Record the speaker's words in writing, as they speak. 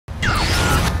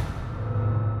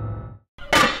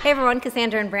Hey everyone,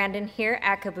 Cassandra and Brandon here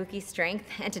at Kabuki Strength,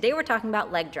 and today we're talking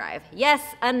about leg drive. Yes,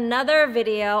 another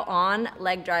video on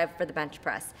leg drive for the bench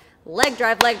press. Leg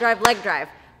drive, leg drive, leg drive.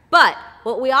 But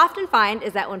what we often find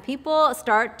is that when people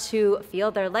start to feel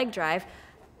their leg drive,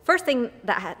 first thing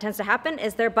that tends to happen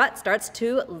is their butt starts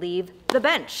to leave the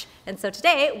bench. And so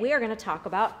today we are going to talk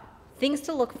about things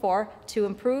to look for to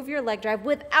improve your leg drive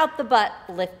without the butt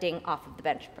lifting off of the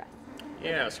bench press.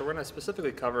 Yeah, so we're going to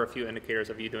specifically cover a few indicators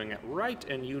of you doing it right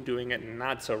and you doing it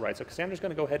not so right. So Cassandra's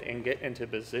going to go ahead and get into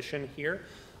position here.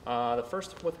 The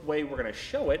first way we're going to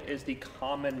show it is the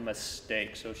common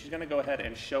mistake. So she's going to go ahead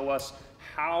and show us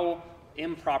how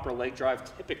improper leg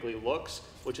drive typically looks,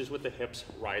 which is with the hips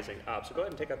rising up. So go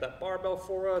ahead and take out that barbell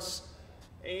for us.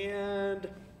 And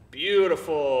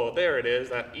beautiful. There it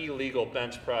is, that illegal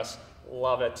bench press.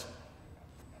 Love it.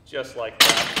 Just like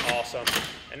that, awesome.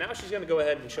 And now she's gonna go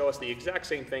ahead and show us the exact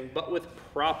same thing, but with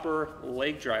proper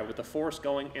leg drive, with the force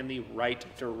going in the right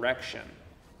direction.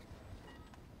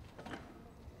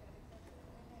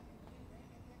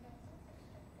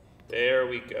 There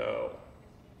we go.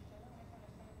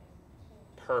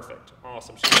 Perfect,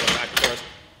 awesome. She's going back for us.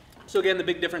 So again, the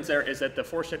big difference there is that the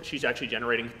force that she's actually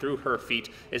generating through her feet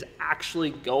is actually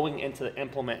going into the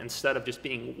implement instead of just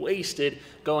being wasted,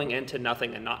 going into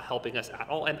nothing and not helping us at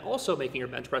all, and also making your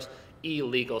bench press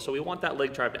illegal. So we want that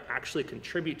leg drive to actually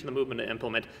contribute to the movement of the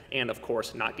implement and, of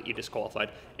course, not get you disqualified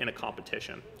in a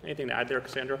competition. Anything to add there,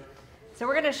 Cassandra? So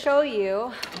we're going to show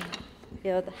you,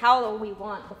 how we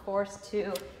want the force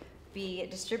to be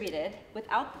distributed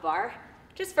without the bar,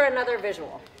 just for another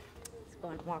visual. Let's go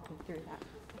and walk them through that.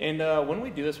 And when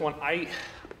we do this one, I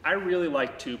really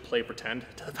like to play pretend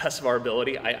to the best of our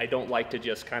ability. I don't like to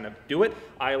just kind of do it.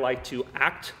 I like to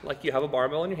act like you have a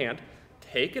barbell in your hand,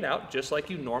 take it out just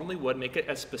like you normally would, make it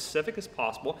as specific as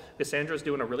possible. Cassandra's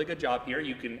doing a really good job here.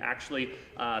 You can actually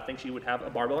think she would have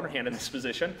a barbell in her hand in this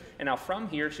position. And now from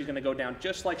here, she's gonna go down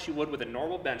just like she would with a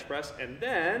normal bench press, and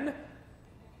then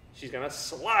she's gonna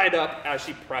slide up as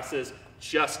she presses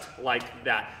just like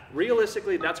that.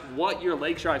 Realistically, that's what your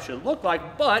leg drive should look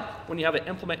like, but when you have an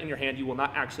implement in your hand, you will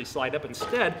not actually slide up.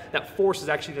 Instead, that force is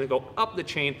actually gonna go up the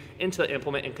chain into the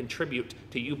implement and contribute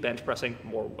to you bench pressing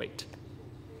more weight.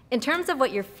 In terms of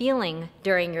what you're feeling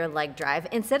during your leg drive,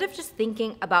 instead of just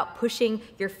thinking about pushing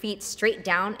your feet straight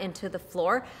down into the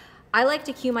floor, I like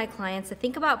to cue my clients to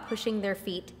think about pushing their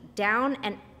feet down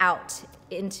and out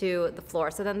into the floor.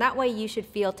 So then that way you should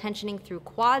feel tensioning through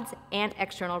quads and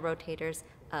external rotators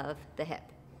of the hip.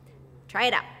 Try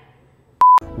it out.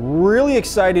 Really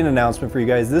exciting announcement for you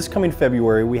guys. This coming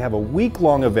February, we have a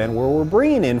week-long event where we're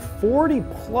bringing in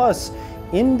 40+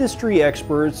 industry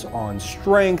experts on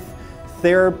strength,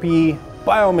 therapy,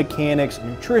 biomechanics,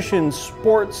 nutrition,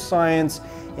 sports science,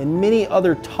 and many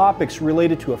other topics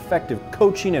related to effective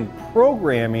coaching and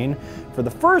programming for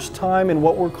the first time in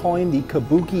what we're calling the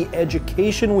Kabuki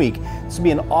Education Week. This will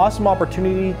be an awesome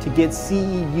opportunity to get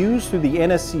CEUs through the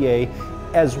NSCA,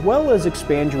 as well as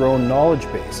expand your own knowledge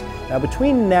base. Now,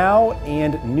 between now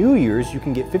and New Year's, you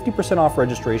can get 50% off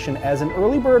registration as an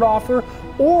early bird offer,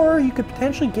 or you could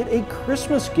potentially get a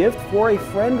Christmas gift for a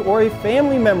friend or a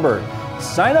family member.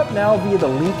 Sign up now via the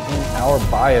link in our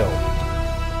bio.